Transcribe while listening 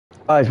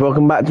Guys,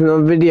 welcome back to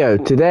another video.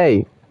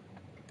 Today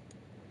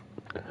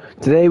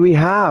we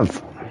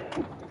have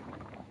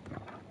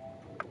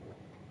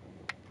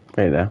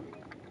right there.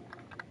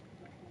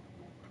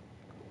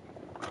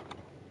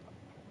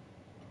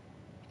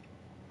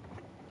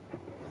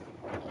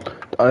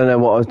 I don't know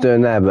what I was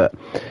doing there, but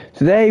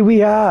today we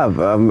have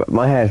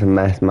my hair's a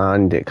mess, man. I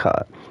need it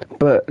cut.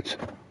 But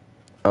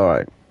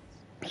alright,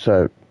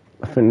 so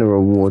I think the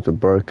rewards are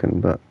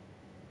broken, but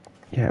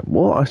yeah,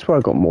 what? I swear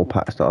I got more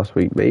packs last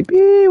week, baby.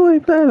 What are you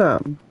playing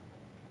at?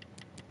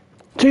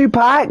 2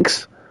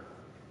 packs?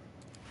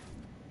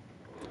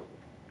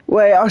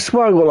 Wait, I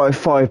swear I got like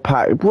 5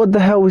 packs. What the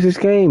hell was this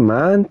game,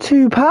 man?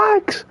 2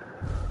 packs?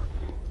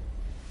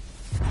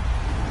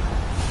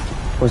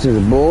 What's this,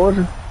 a board?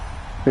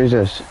 Who's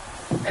this?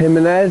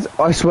 Jimenez?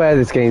 I swear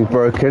this game's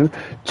broken.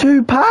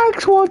 2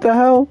 packs? What the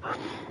hell?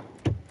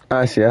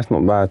 Actually, that's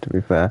not bad, to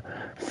be fair.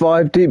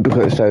 5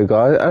 duplicates though,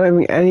 guys. I don't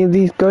think any of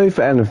these go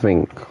for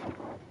anything.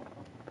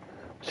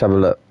 Let's have a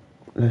look.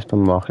 List on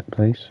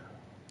Marketplace.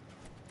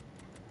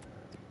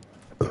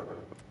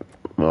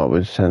 Well,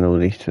 we'll send all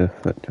these to the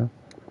foot.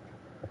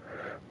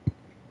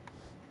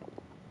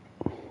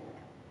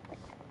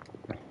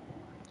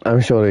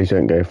 I'm sure these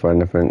don't go for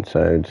anything,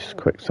 so just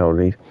quick sell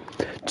these.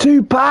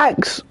 2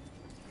 packs!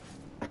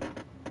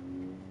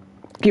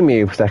 Give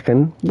me a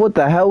second. What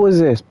the hell was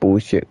this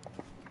bullshit?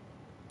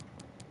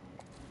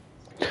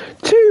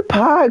 2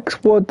 packs?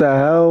 What the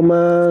hell,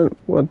 man?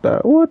 What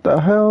the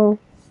hell?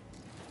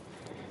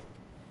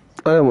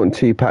 I don't want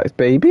 2 packs,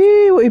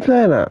 baby. What are you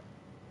playing at?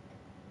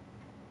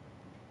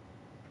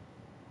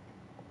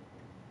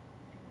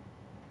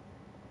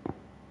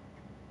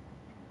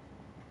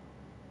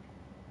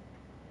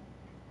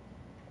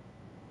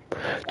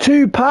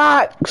 Two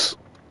packs!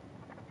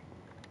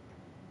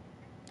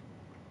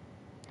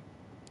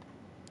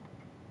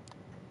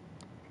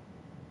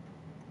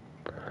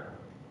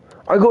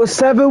 I got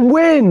 7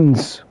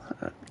 wins!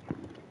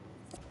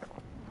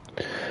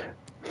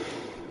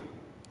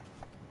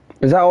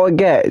 Is that what I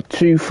get?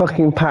 2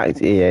 fucking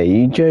packs? Yeah,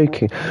 you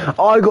joking?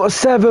 I got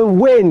 7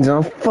 wins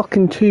and I'm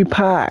fucking 2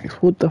 packs.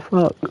 What the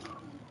fuck?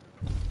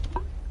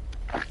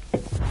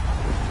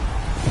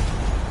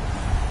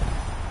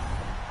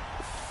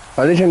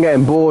 I think I'm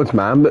getting bored,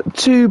 man, but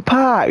 2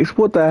 packs?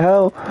 What the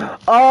hell?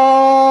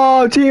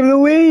 Oh, team of the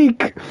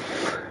week!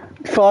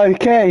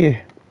 5k.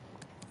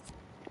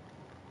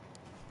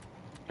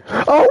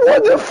 Oh,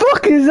 what the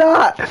fuck is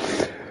that?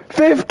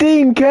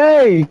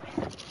 15k!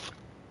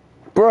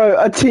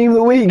 Bro, a team of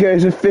the week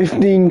goes to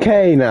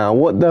 15k now.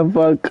 What the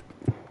fuck?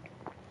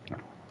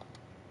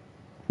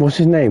 What's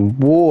his name?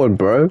 Ward,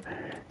 bro.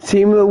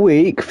 Team of the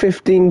week,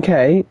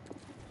 15k.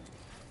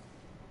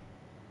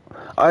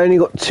 I only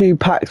got 2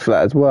 packs for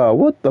that as well.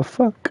 What the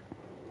fuck?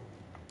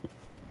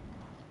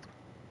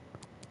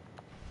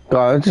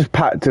 God, I just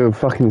packed to a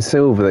fucking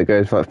silver that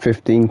goes for like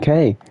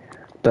 15k.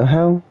 What the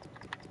hell?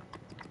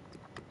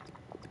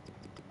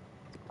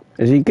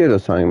 Is he good or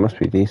something? Must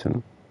be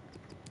decent.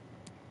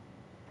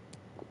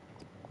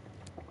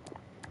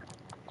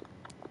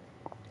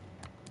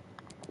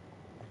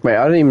 Wait,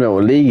 I don't even know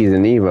what league he's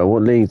in either.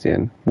 What league's he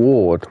in?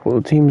 Ward.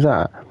 What team's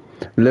that?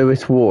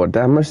 Lewis Ward.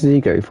 How much does he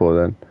go for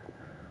then?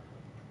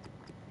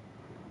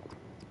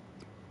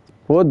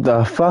 What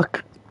the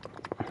fuck?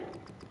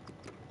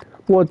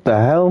 What the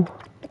hell?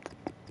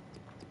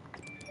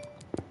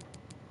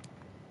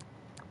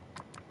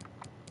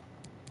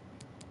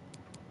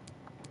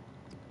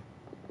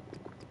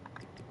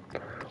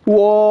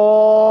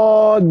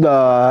 What the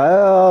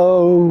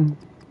hell?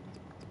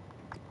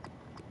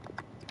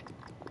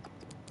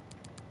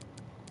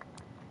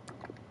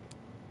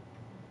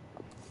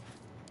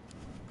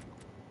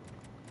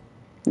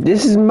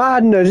 This is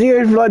madness. He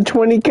goes for like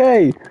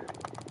 20k.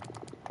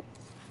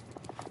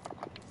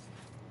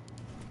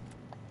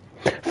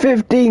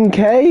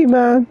 15k,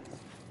 man.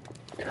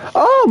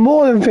 Oh,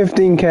 more than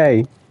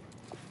 15k.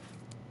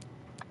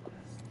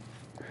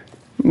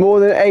 More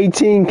than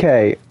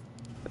 18k.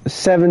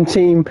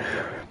 17.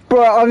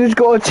 Bro, I've just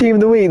got a team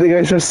of the week that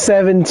goes for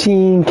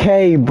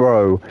 17k,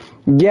 bro.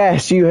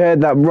 Yes, you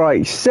heard that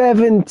right.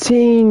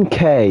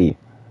 17k.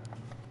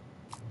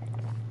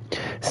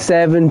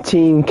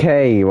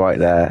 17k right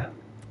there.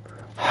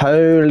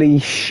 Holy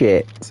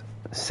shit.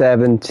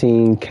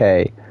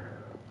 17k.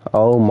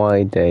 Oh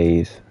my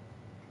days.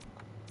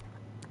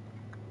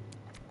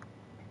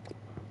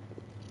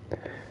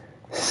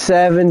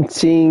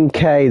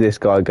 17k this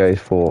guy goes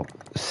for.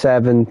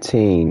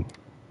 17.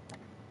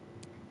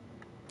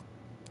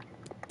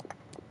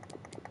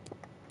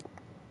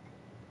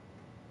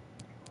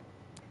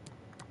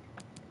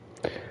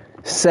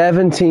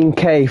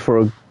 $17k for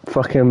a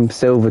fucking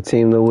silver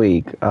team of the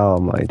week. Oh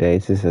my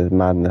days, this is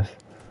madness.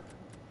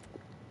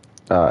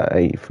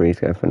 83's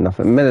go for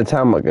nothing.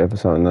 Militao might go for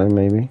something though,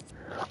 maybe.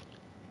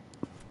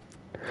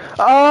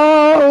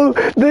 Oh,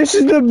 this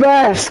is the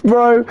best,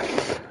 bro.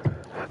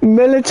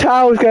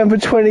 Militao's going for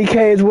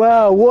 20k as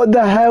well. What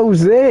the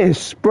hell's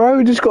this,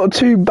 bro? Just got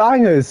 2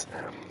 bangers.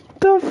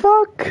 The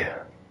fuck?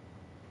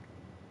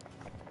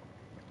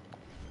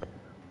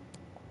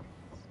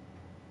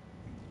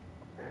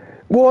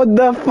 What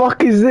the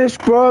fuck is this,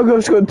 bro? I've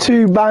just got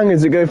 2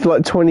 bangers that go for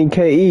like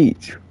 20k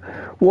each.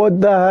 What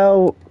the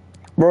hell?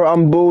 Bro,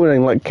 I'm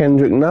balling like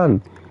Kendrick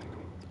Nunn.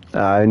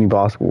 Only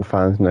basketball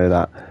fans know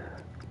that.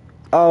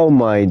 Oh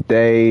my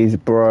days,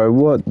 bro.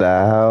 What the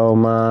hell,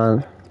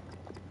 man?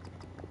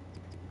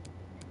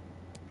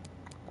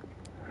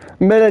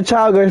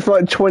 Militao goes for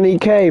like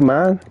 20k,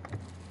 man.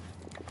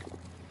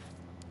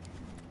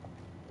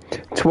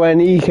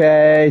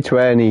 20k,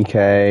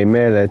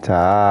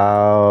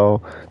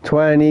 Militao.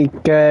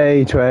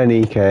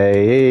 20k,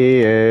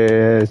 he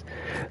is.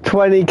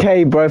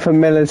 20k, bro, for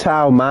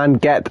Militao, man.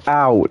 Get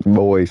out,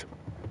 boys.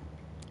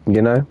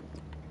 You know?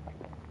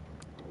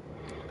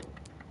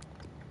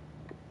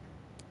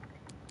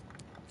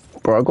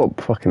 Bro, I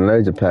got fucking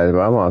loads of players,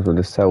 but I might as well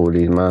just sell all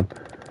these, man.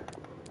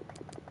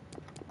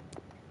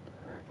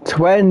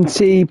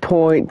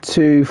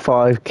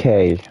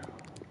 20.25k.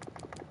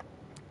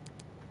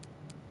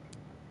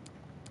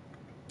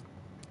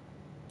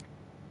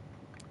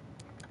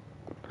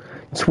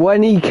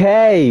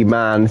 $20k,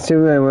 man. See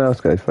if anyone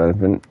else goes for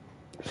anything.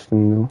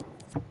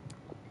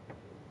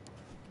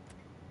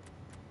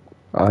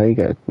 Oh, he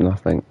gets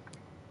nothing.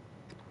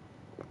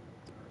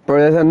 Bro,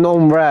 there's a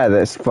non-rare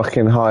that's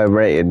fucking higher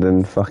rated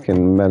than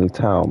fucking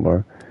Militao,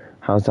 bro.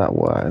 How's that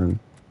work?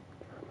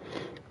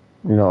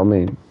 You know what I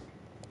mean?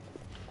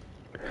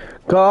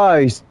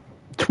 Guys,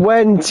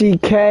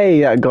 20k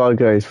that guy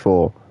goes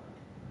for.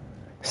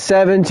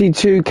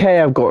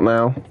 72k I've got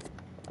now.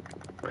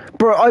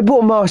 Bro, I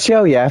bought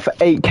Martial, yeah, for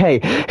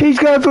 8k. He's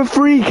going for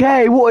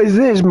 3k. What is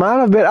this, man?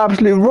 I've been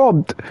absolutely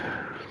robbed.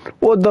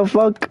 What the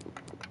fuck?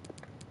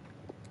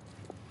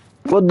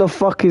 What the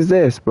fuck is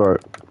this, bro?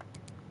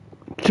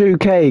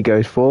 2k he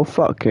goes for.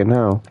 Fucking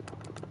hell.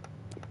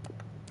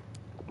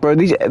 Bro,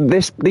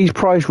 these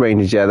price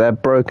ranges, yeah, they're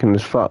broken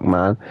as fuck,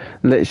 man.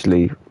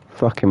 Literally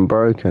fucking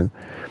broken.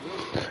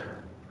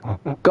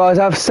 Guys,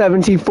 I have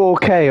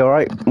 74k,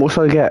 alright? What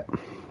should I get?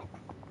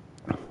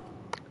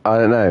 I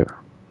don't know.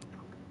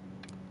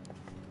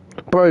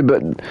 Bro,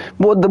 but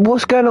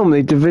what's going on with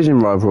the division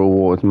rival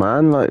awards,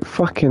 man? Like,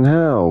 fucking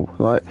hell.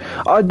 Like,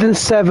 I've done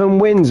 7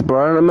 wins,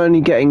 bro, and I'm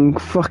only getting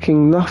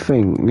fucking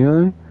nothing, you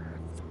know?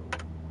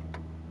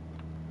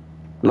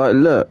 Like,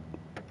 look.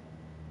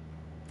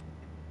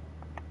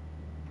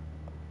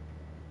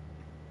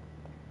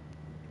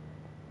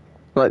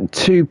 Like,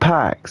 2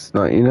 packs,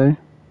 like, you know?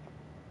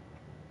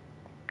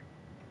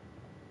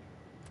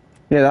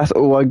 Yeah, that's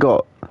all I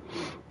got.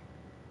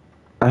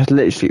 That's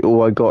literally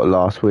all I got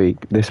last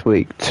week, this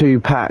week. 2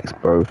 packs,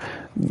 bro.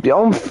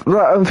 On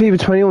FIFA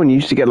 21, you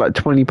used to get like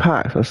 20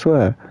 packs, I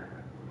swear.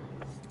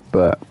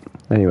 But,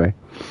 anyway.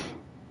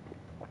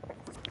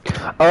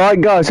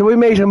 Alright, guys, so we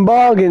made some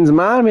bargains,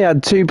 man. We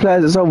had 2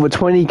 players that sold for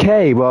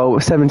 20k. Well,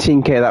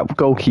 17k, that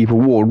goalkeeper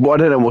Ward. Well, I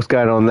don't know what's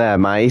going on there,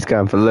 man. He's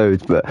going for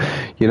loads, but,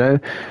 you know.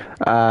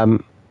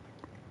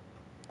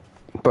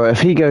 But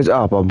if he goes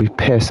up, I'll be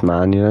pissed,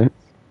 man, you know.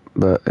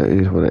 But it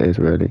is what it is,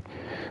 really.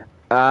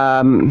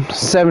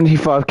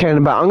 75k in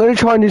the back. I'm going to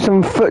try and do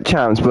some foot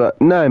champs,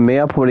 but no, me,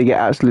 I'll probably get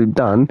absolute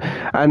done.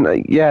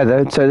 And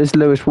yeah, so this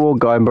Lewis Ward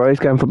guy, bro, he's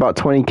going for about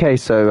 20k.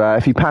 So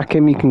if you pack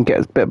him, you can get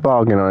a bit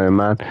bargain on him,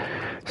 man.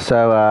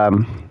 So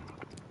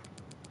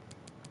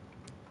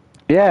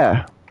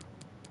yeah,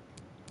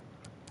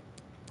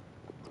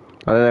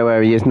 I don't know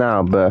where he is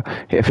now, but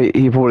if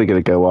he's probably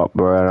going to go up,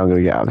 bro, and I'm going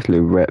to get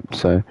absolute ripped.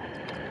 So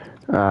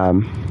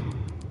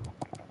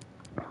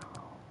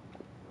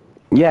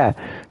yeah.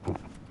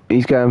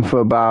 He's going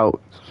for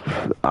about...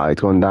 Oh, he's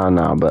gone down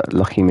now, but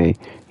lucky me,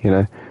 you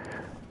know.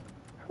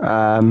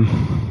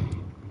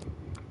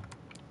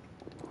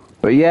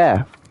 But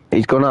yeah,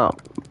 he's gone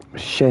up.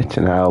 Shit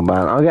in hell,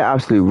 man. I'll get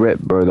absolute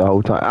ripped, bro, the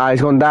whole time.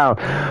 He's gone down.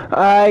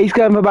 He's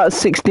going for about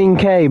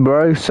 16k,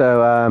 bro.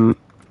 So,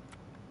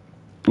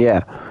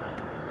 yeah.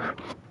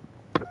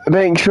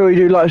 Make sure you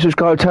do like,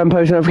 subscribe, turn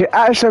post, and don't forget.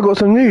 Actually, I've got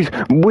some news.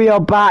 We are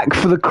back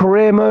for the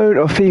career mode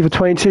of FIFA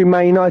 22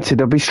 Man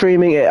United. I'll be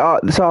streaming it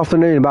this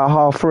afternoon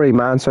about 3:30,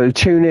 man. So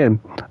tune in,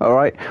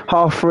 alright?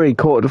 3:30,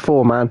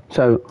 3:45, man.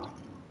 So,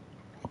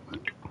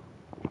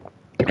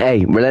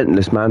 hey,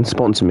 Relentless, man.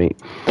 Sponsor me.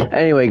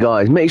 Anyway,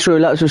 guys, make sure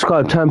you like,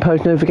 subscribe, turn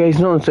post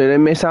notifications on so you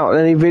don't miss out on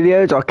any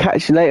videos. I'll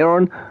catch you later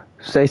on.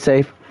 Stay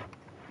safe,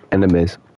 and the Miz.